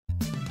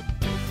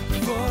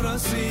for a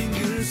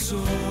single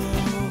soul,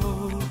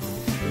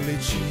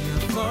 reaching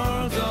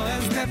further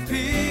and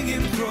stepping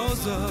in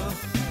closer.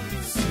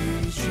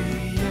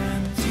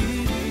 CGNTV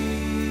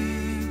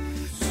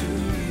to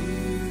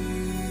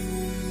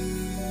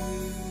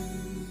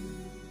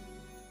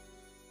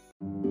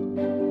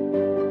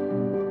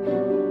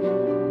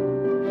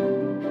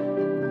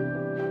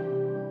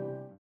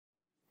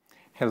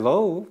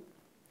Hello,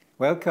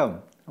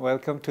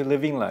 welcome to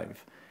Living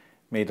Life.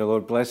 May the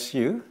Lord bless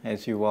you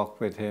as you walk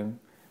with Him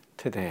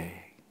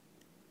today.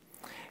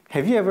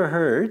 Have you ever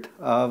heard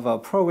of a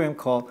program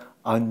called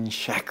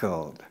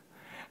Unshackled?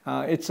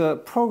 It's a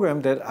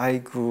program that I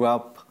grew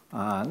up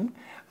on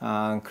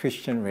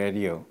Christian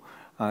radio.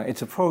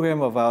 It's a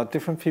program about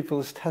different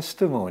people's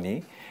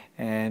testimony,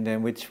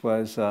 and which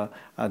was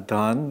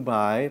done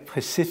by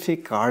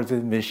Pacific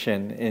Garden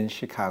Mission in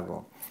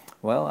Chicago.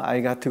 Well, I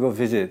got to go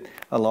visit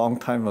a long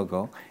time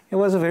ago. It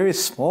was a very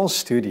small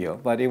studio,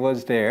 but it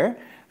was there,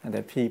 and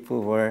that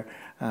people were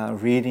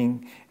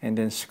reading and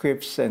then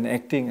scripts and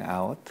acting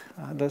out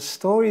the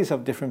stories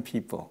of different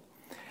people.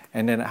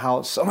 And then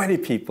how so many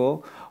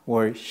people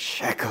were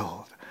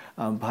shackled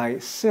by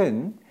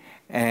sin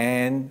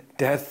and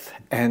death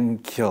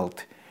and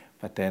guilt.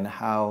 But then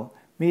how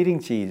meeting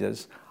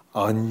Jesus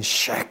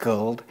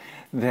unshackled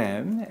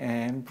them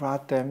and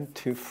brought them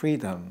to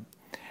freedom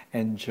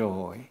and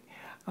joy.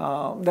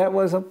 That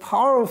was a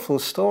powerful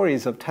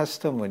stories of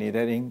testimony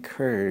that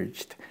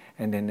encouraged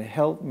and then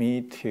helped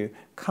me to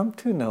come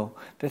to know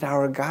that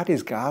our God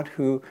is God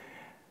who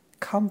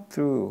comes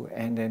through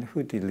and then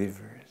who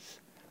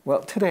delivers.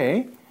 Well,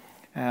 today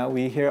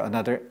we hear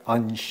another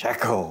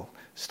unshackled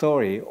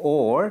story,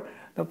 or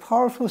the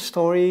powerful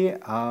story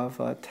of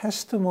a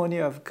testimony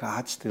of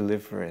God's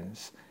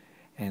deliverance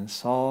and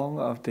song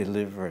of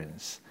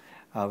deliverance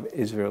of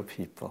Israel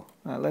people.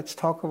 Let's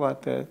talk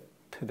about that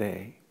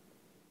today.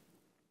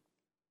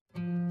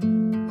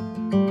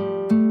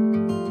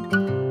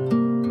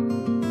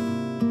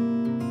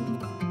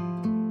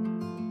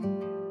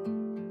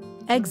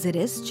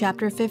 Exodus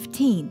chapter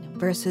 15,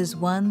 verses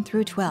 1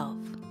 through 12.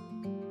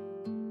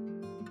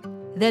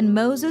 Then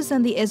Moses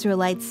and the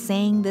Israelites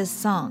sang this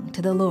song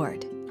to the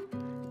Lord.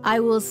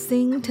 I will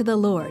sing to the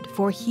Lord,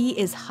 for he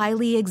is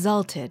highly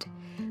exalted.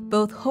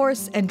 Both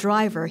horse and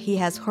driver he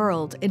has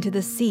hurled into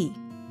the sea.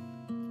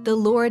 The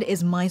Lord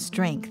is my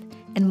strength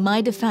and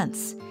my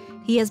defense.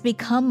 He has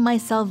become my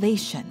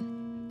salvation.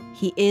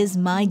 He is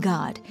my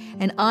God,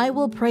 and I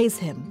will praise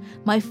him,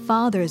 my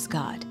father's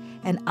God,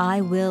 and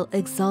I will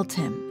exalt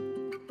him.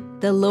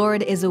 The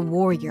Lord is a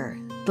warrior.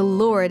 The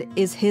Lord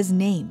is his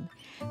name.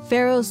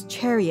 Pharaoh's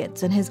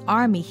chariots and his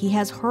army he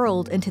has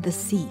hurled into the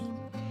sea.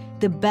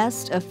 The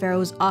best of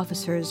Pharaoh's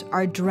officers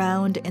are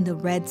drowned in the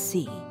Red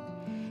Sea.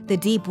 The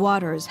deep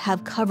waters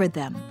have covered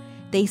them.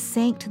 They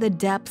sank to the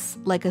depths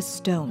like a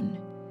stone.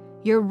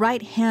 Your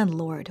right hand,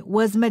 Lord,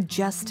 was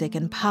majestic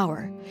in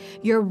power.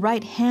 Your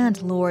right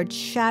hand, Lord,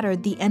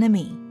 shattered the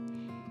enemy.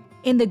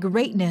 In the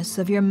greatness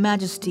of your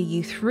majesty,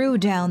 you threw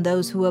down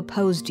those who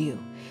opposed you.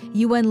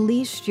 You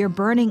unleashed your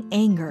burning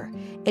anger.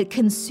 It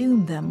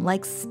consumed them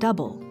like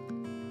stubble.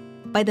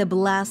 By the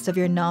blast of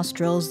your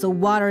nostrils, the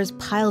waters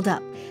piled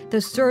up.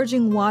 The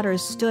surging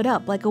waters stood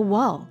up like a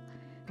wall.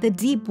 The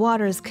deep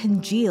waters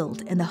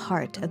congealed in the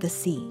heart of the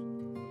sea.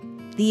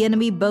 The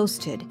enemy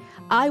boasted,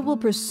 I will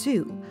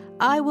pursue.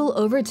 I will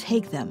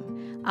overtake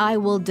them. I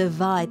will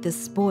divide the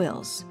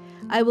spoils.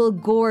 I will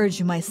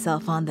gorge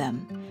myself on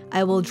them.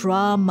 I will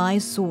draw my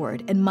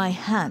sword, and my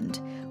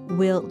hand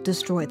will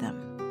destroy them.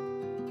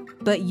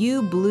 But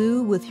you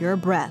blew with your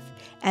breath,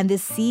 and the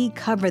sea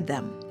covered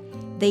them.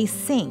 They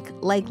sank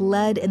like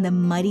lead in the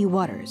mighty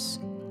waters.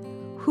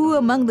 Who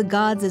among the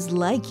gods is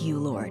like you,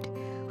 Lord?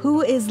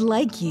 Who is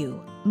like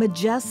you,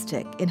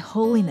 majestic in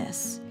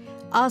holiness,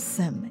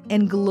 awesome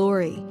in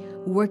glory,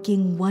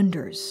 working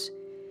wonders?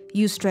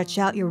 You stretch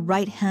out your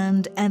right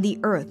hand, and the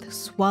earth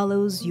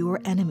swallows your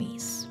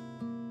enemies.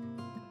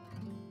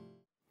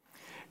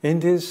 In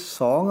this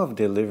song of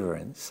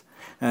deliverance,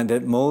 and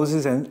that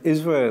Moses and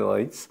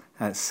Israelites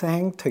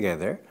sang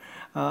together,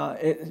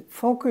 it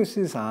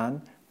focuses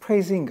on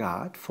praising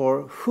God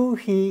for who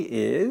He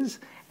is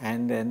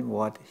and then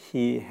what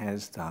He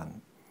has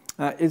done.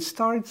 It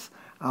starts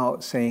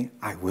out saying,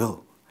 I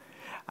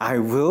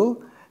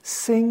will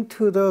sing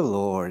to the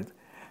Lord,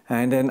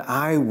 and then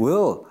I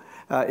will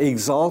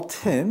exalt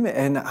Him,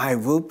 and I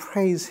will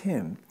praise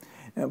Him.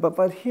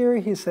 But here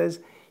he says,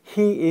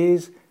 He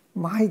is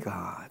my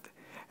God,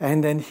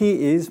 and then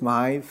He is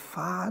my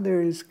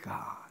Father's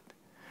God.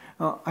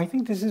 I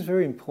think this is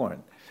very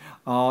important.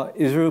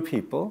 Israel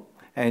people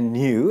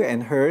knew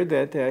and heard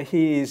that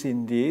He is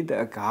indeed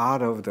a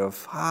God of the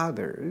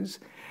fathers,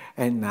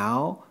 and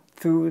now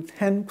through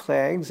 10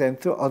 plagues and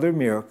through other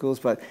miracles,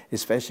 but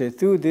especially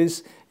through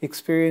this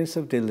experience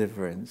of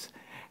deliverance,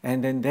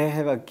 and then they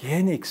have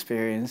again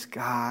experienced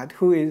God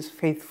who is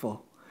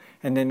faithful.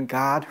 And then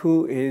God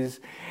who is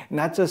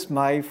not just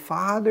my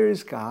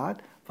Father's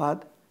God,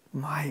 but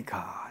my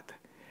God.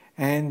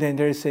 And then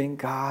they're saying,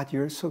 God,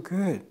 you're so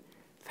good.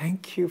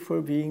 Thank you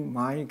for being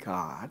my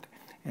God.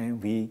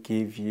 and we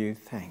give you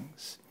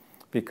thanks.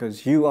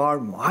 Because you are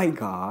my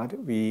God,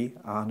 we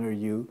honor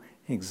you,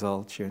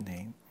 exalt your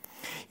name.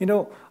 You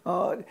know,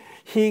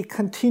 they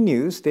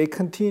continue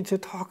to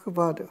talk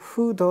about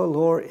who the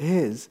Lord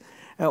is.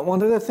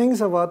 One of the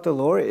things about the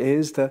Lord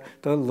is the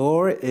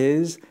Lord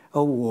is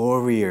a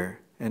warrior,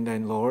 and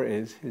then Lord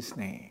is his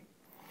name.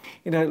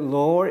 You know,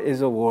 Lord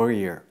is a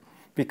warrior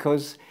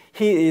because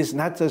he is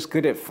not just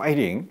good at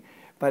fighting,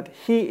 but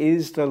he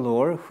is the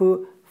Lord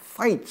who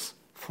fights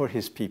for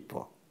his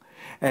people.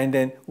 And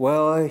then,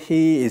 well,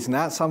 he is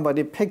not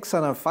somebody picks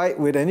on a fight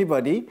with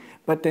anybody,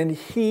 but then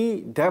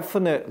he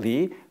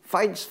definitely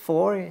fights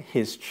for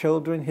his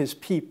children, his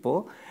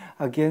people,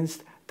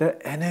 against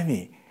the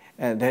enemy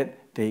that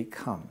they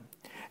come.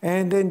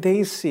 And then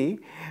they see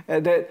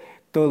that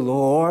the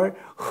Lord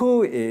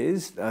who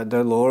is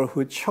the Lord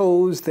who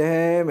chose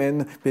them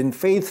and been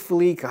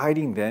faithfully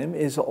guiding them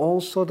is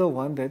also the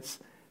one that's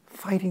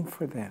fighting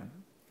for them.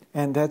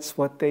 And that's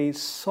what they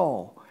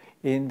saw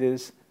in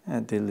this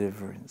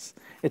deliverance.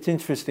 It's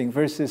interesting,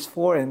 verses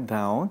 4 and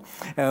down,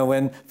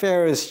 when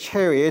Pharaoh's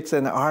chariots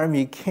and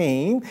army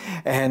came,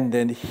 and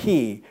then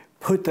he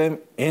put them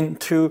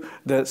into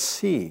the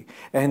sea,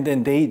 and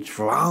then they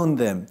drowned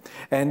them,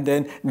 and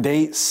then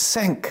they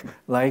sank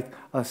like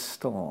a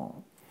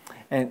stone.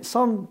 And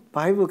some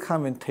Bible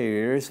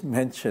commentators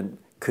mention,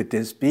 could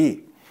this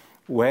be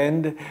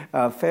when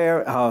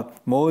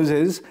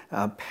Moses'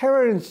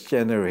 parents'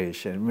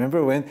 generation,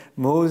 remember when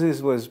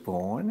Moses was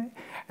born,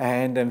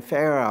 and then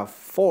Pharaoh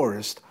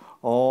forced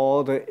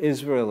all the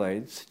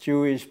Israelites,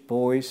 Jewish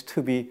boys,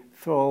 to be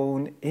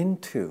thrown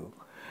into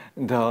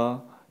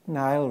the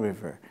Nile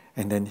River.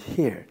 And then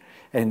here,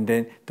 and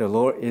then the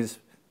Lord is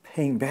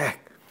paying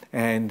back,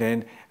 and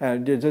then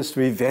they're just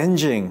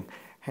revenging,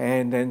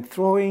 and then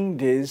throwing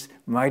these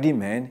mighty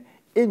men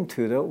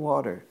into the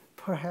water.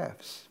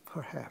 Perhaps,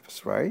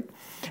 right?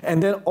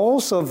 And then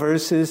also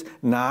verses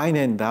 9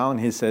 and down,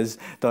 he says,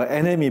 the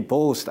enemy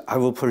boast, I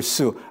will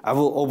pursue, I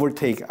will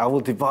overtake, I will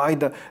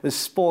divide the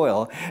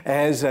spoil,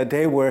 as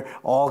they were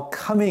all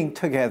coming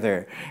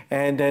together.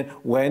 And then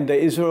when the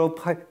Israel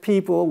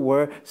people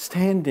were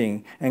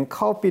standing and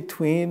caught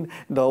between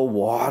the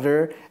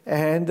water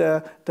and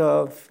the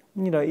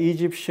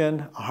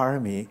Egyptian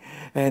army,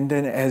 and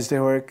then as they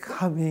were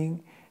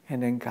coming,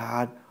 and then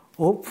God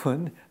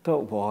opened the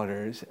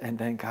waters, and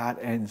then God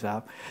ends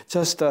up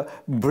just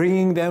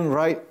bringing them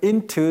right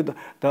into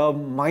the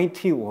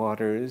mighty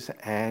waters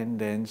and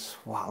then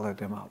swallow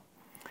them up.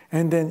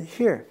 And then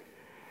here,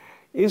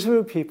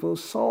 Israel people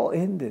saw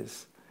in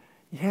this,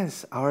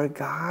 yes, our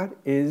God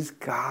is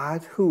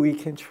God who we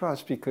can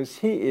trust because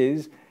he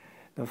is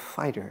the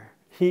fighter.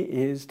 He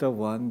is the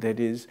one that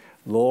is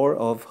Lord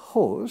of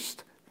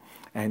hosts,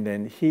 and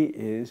then he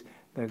is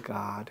the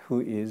God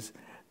who is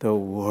the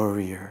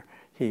warrior.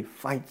 He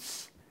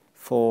fights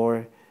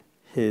for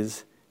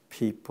his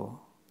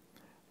people.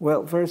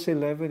 Well, verse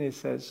 11, it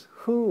says,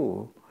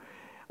 who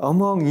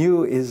among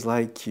you is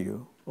like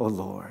you, O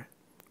Lord?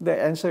 The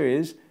answer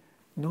is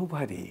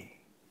nobody.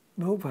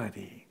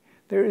 Nobody.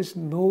 There is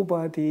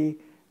nobody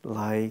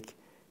like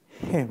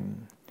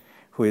him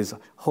who is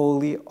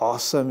holy,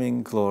 awesome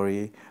in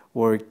glory,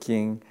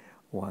 working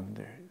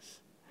wonders.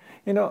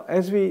 You know,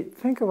 as we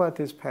think about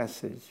this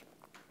passage,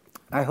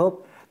 I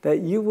hope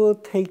that you will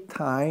take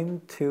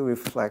time to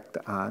reflect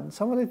on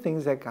some of the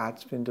things that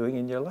God's been doing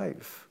in your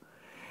life.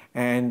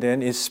 And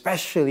then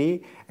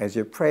especially as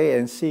you pray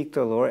and seek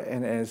the Lord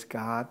and as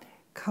God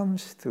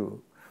comes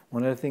through,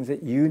 one of the things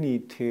that you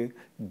need to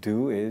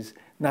do is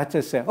not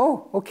just say,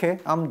 oh, okay,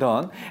 I'm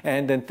done,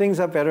 and then things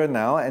are better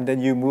now, and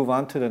then you move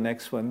on to the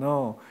next one.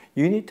 No,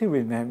 you need to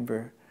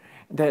remember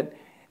that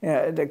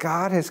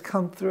God has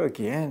come through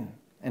again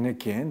and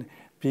again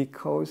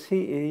because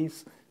he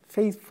is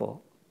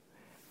faithful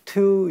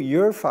to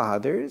your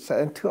fathers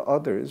and to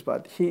others,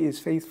 but he is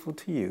faithful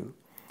to you.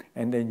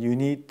 And then you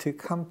need to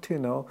come to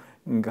know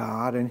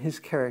God and his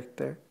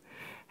character.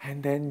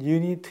 And then you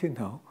need to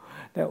know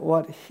that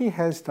what he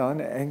has done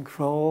and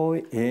grow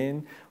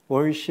in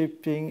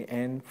worshiping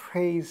and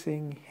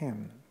praising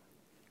him.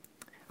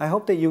 I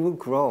hope that you will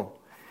grow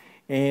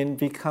in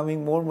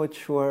becoming more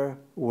mature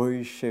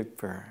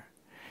worshiper.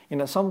 You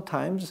know,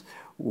 sometimes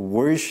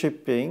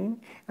worshiping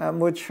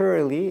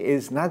maturely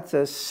is not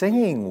just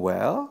singing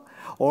well,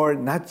 or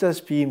not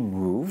just being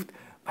moved,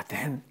 but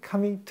then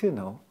coming to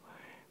know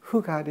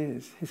who God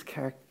is, his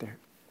character.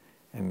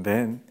 And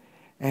then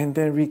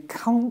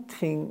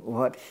recounting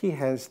what he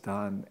has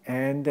done.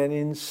 And then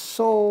in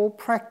so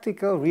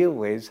practical, real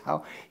ways,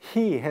 how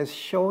he has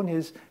shown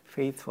his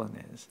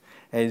faithfulness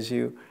as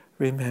you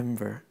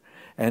remember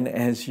and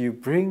as you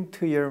bring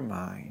to your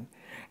mind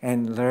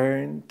and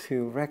learn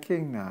to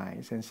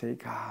recognize and say,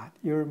 God,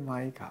 you're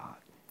my God.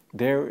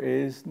 There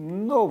is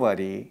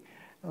nobody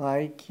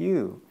like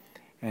you.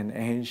 And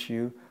as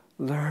you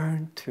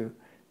learn to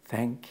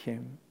thank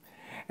him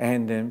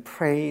and then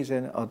praise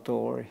and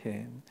adore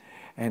him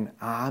and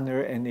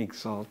honor and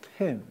exalt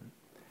him,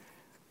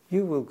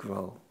 you will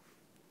grow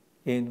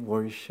in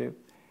worship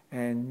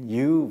and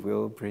you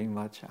will bring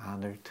much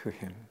honor to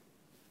him.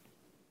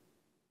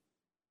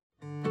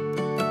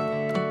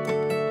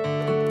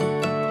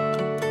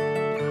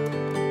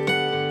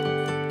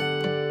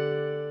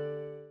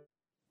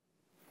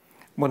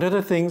 One of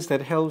the things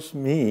that helps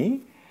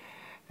me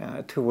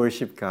to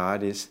worship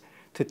God is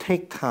to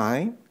take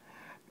time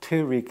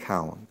to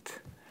recount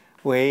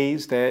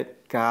ways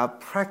that God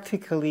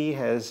practically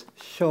has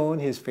shown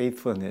His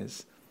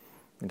faithfulness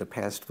in the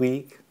past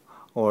week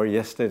or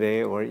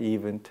yesterday or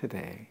even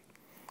today.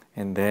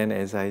 And then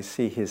as I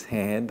see His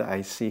hand,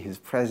 I see His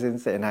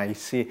presence, and I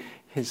see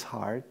His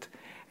heart,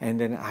 and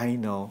then I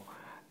know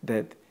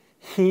that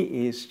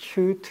He is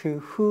true to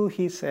who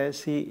He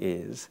says He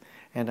is,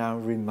 and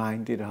I'm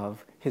reminded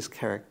of His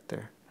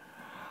character.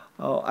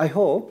 I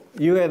hope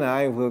you and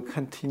I will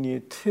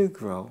continue to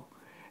grow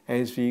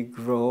as we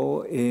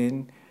grow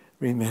in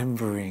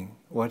remembering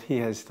what He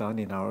has done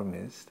in our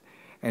midst,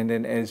 and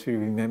then as we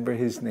remember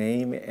His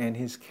name and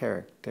His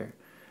character,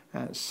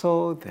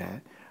 so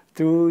that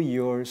through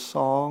your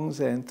songs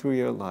and through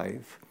your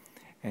life,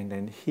 and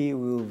then He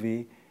will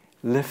be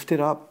lifted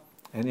up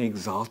and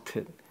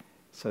exalted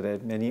so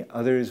that many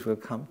others will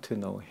come to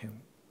know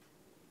Him.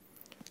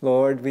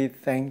 Lord, we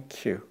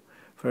thank You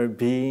for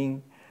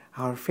being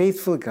our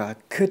faithful God,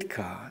 good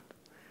God,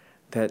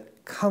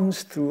 that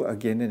comes through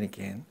again and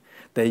again,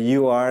 that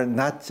You are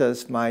not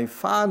just my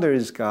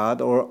Father's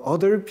God or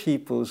other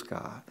people's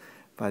God,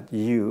 but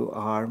You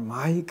are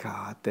my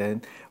God,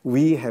 and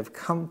we have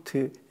come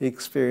to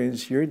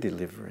experience Your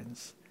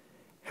deliverance.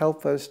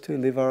 Help us to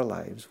live our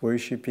lives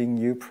worshiping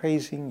You,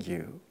 praising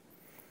You,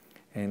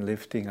 and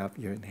lifting up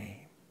Your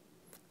name,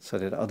 so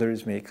that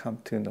others may come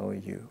to know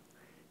You.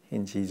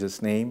 In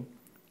Jesus' name,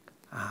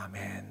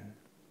 Amen.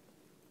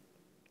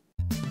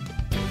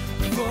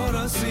 For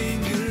a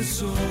single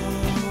soul,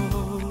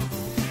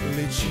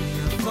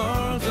 reaching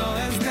further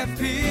and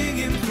stepping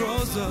in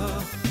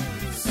closer.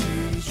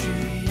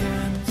 CG